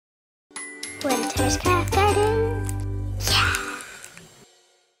Winter's Craft Garden. Yeah!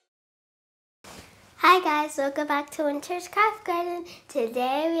 Hi guys, welcome back to Winter's Craft Garden.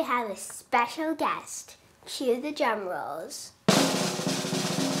 Today we have a special guest. Cue the drum rolls.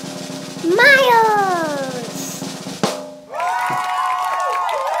 Miles!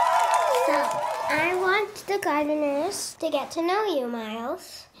 So, I want the gardeners to get to know you,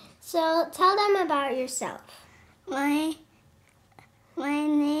 Miles. So, tell them about yourself. My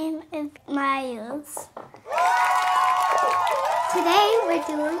name is Miles. Today we're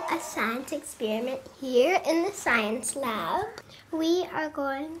doing a science experiment here in the science lab. We are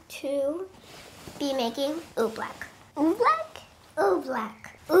going to be making oobleck. Oobleck?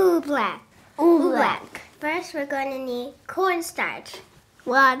 Oobleck. Oobleck. Oobleck. First we're going to need cornstarch,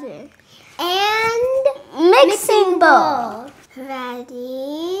 Water. and Mixing bowl.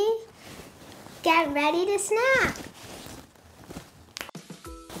 Ready? Get ready to snap.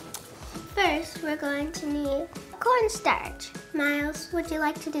 First, we're going to need cornstarch. Miles, would you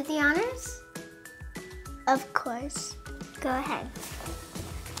like to do the honors? Of course. Go ahead.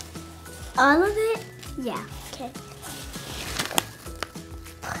 All of it? Yeah. Okay.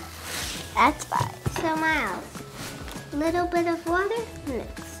 That's fine. So, Miles, a little bit of water,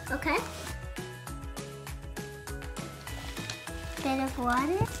 mix, okay? Bit of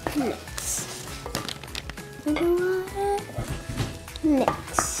water, mix. Bit of water,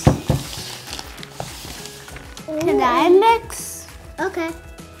 mix. Can I mix? Okay.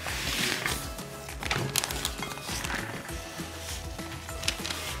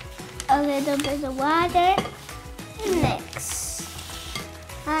 A little bit of water. Mix.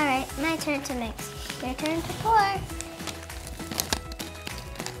 All right, my turn to mix. Your turn to pour.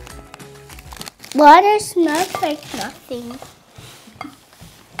 Water smells like nothing.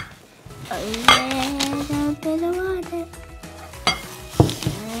 A little bit of water.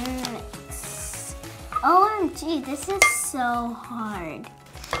 Mix. OMG, this is so hard.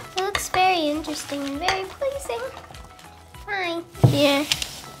 It looks very interesting and very pleasing. Fine. Here.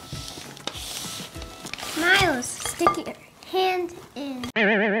 Miles, stick your hand in.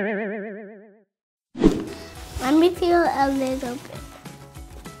 Let me feel a little bit.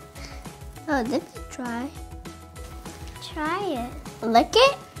 Oh, this is dry. Try it. Lick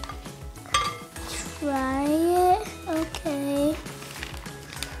it. Try it. Okay.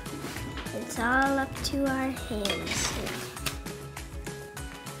 It's all up to our hands.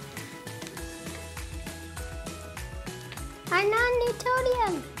 Our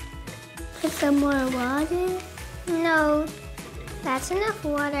Non-Newtonian. Put some more water. No, that's enough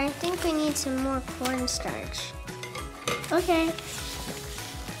water. I think we need some more cornstarch. Okay.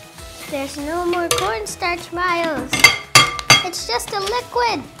 There's no more cornstarch, Miles. It's just a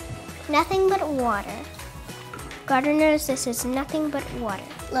liquid. Nothing but water. Gardeners, this is nothing but water.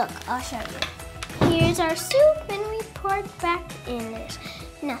 Look, I'll show you. Here's our soup, and we pour it back in. There's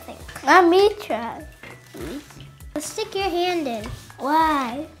nothing. Let me try. Stick your hand in.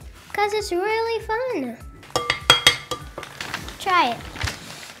 Why? Because it's really fun. Try it.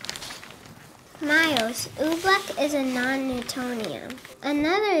 Miles, oobleck is a non-Newtonian.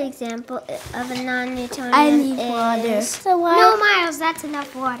 Another example of a non-Newtonian I need is... water. So why? No, Miles, that's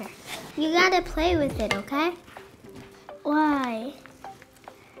enough water. You gotta play with it, okay? Why?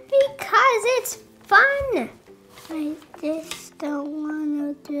 Because it's fun. I just don't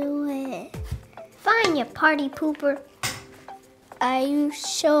want to do it. Fine, you party pooper. Are you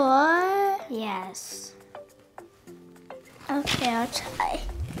sure? Yes. Okay, I'll try.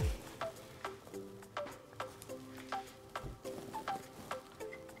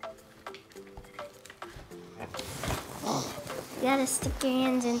 You gotta stick your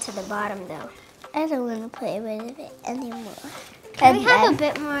hands into the bottom, though. I don't want to play with it anymore. Can we have a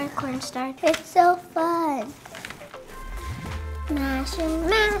bit more cornstarch? It's so fun. Mash and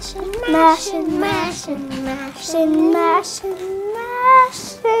mash and Mash mash and and mash mash and mash And and mash and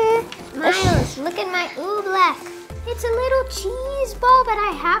mash it. Miles, look at my oobleck. It's a little cheese ball, but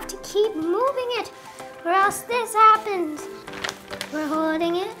I have to keep moving it, or else this happens. We're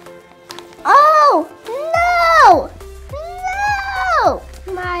holding it. Oh, no! No!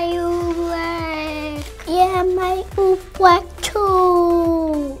 My oobleck. Yeah, my oobleck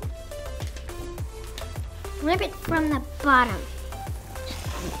too. Rip it from the bottom.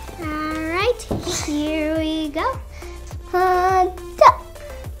 All right, here we go.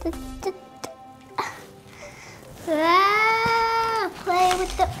 Play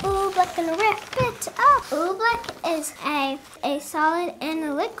with the oobleck and rip it up. Oobleck is a solid and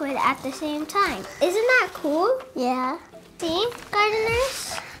a liquid at the same time. Isn't that cool? Yeah. See,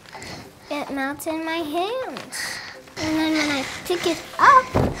 gardeners? It melts in my hands. And then when I pick it up,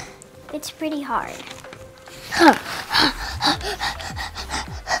 It's pretty hard.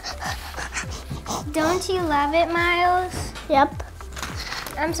 Don't you love it, Miles? Yep.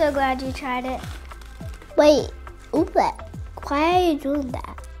 I'm so glad you tried it. Wait, Oobleck, why are you doing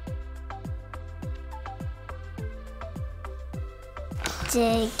that?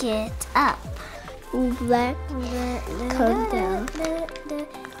 Dig it up. Oobleck, calm down.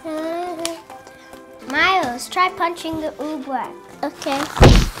 Miles, try punching the Oobleck. Okay.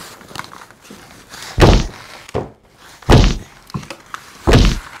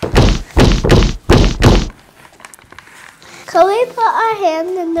 Can we put our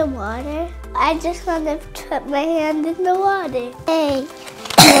hand in the water? I just want to put my hand in the water. Hey,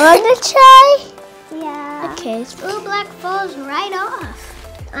 you want to try? Yeah. Okay. Oobleck falls right off.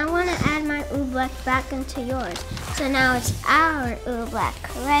 I want to add my Oobleck back into yours. So now it's our Oobleck.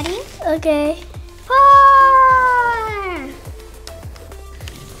 Ready? Okay. Pour!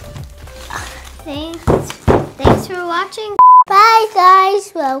 Thanks for watching. Bye,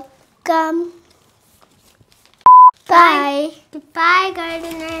 guys. Welcome. Bye. Goodbye,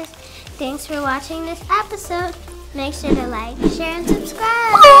 gardeners. Thanks for watching this episode. Make sure to like, share, and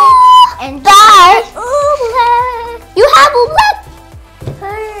subscribe. And Bye. Oobleck. You have Oobleck?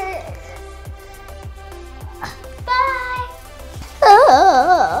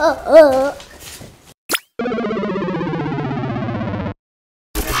 Bye.